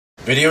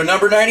Video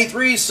number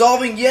 93,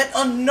 solving yet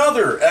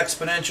another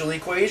exponential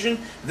equation.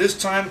 This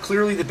time,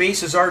 clearly the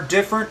bases are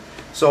different,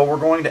 so we're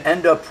going to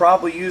end up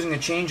probably using a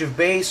change of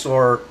base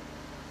or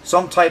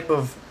some type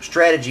of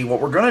strategy.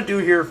 What we're going to do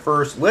here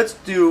first, let's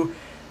do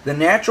the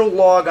natural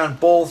log on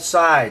both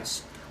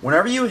sides.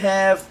 Whenever you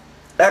have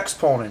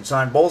exponents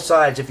on both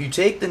sides, if you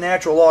take the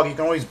natural log, you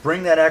can always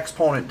bring that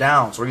exponent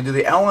down. So we're going to do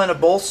the ln of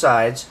both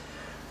sides.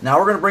 Now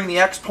we're going to bring the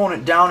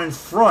exponent down in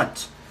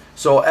front.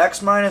 So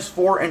x minus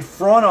 4 in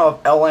front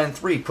of ln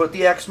 3. Put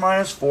the x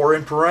minus 4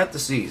 in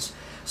parentheses.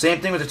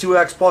 Same thing with the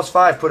 2x plus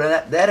 5. Put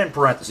that in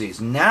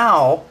parentheses.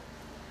 Now,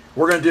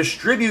 we're going to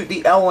distribute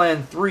the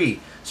ln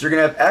 3. So you're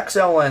going to have x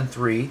ln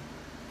 3,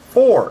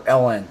 4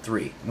 ln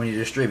 3. When you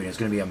distribute, it's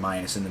going to be a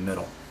minus in the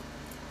middle.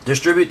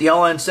 Distribute the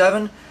ln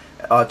 7,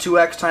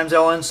 2x times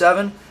ln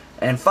 7,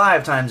 and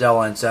 5 times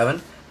ln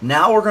 7.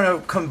 Now we're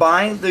going to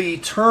combine the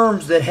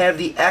terms that have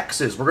the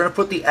x's. We're going to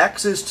put the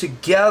x's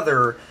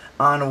together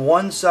on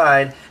one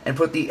side and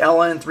put the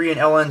ln 3 and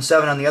ln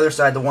 7 on the other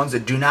side, the ones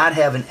that do not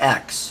have an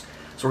x.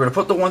 So we're going to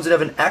put the ones that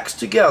have an x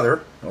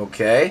together,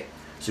 okay?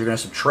 So you're going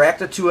to subtract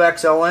the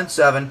 2x ln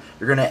 7,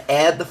 you're going to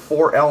add the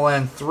 4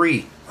 ln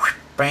 3.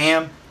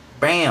 Bam,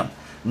 bam.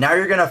 Now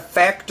you're going to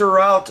factor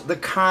out the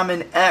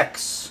common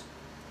x,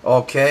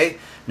 okay?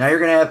 Now you're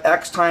going to have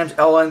x times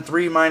ln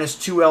 3 minus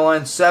 2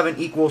 ln 7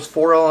 equals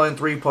 4 ln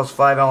 3 plus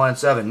 5 ln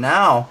 7.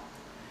 Now,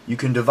 you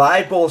can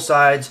divide both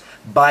sides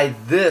by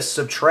this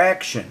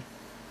subtraction.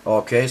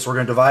 Okay, so we're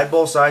going to divide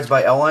both sides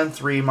by ln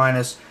 3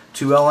 minus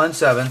 2 ln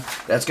 7.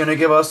 That's going to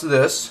give us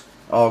this.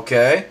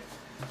 Okay.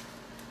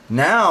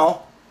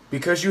 Now,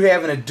 because you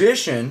have an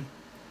addition,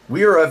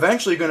 we are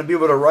eventually going to be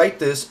able to write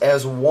this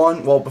as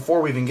 1. Well,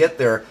 before we even get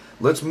there,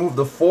 let's move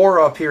the 4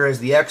 up here as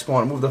the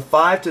exponent. Move the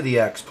 5 to the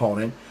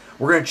exponent.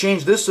 We're going to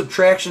change this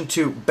subtraction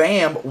to,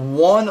 bam,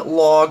 1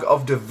 log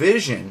of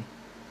division,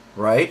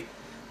 right?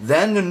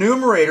 Then the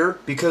numerator,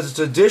 because it's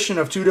addition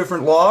of two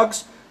different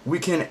logs, we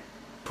can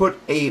put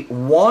a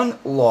 1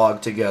 log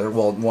together,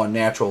 well, 1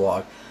 natural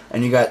log,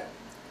 and you got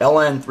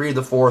ln 3 to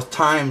the 4th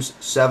times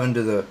 7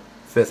 to the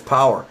 5th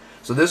power.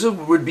 So this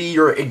would be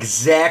your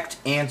exact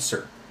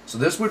answer. So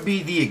this would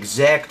be the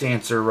exact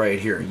answer right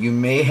here. You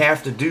may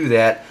have to do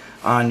that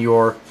on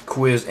your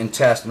quiz and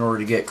test in order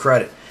to get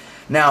credit.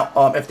 Now,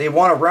 if they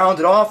want a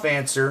rounded off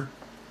answer,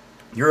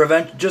 you're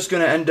just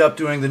going to end up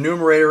doing the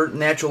numerator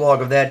natural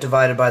log of that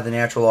divided by the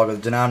natural log of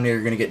the denominator.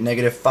 You're going to get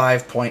negative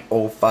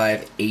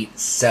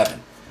 5.0587.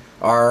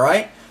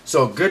 Alright,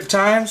 so good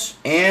times,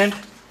 and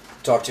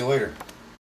talk to you later.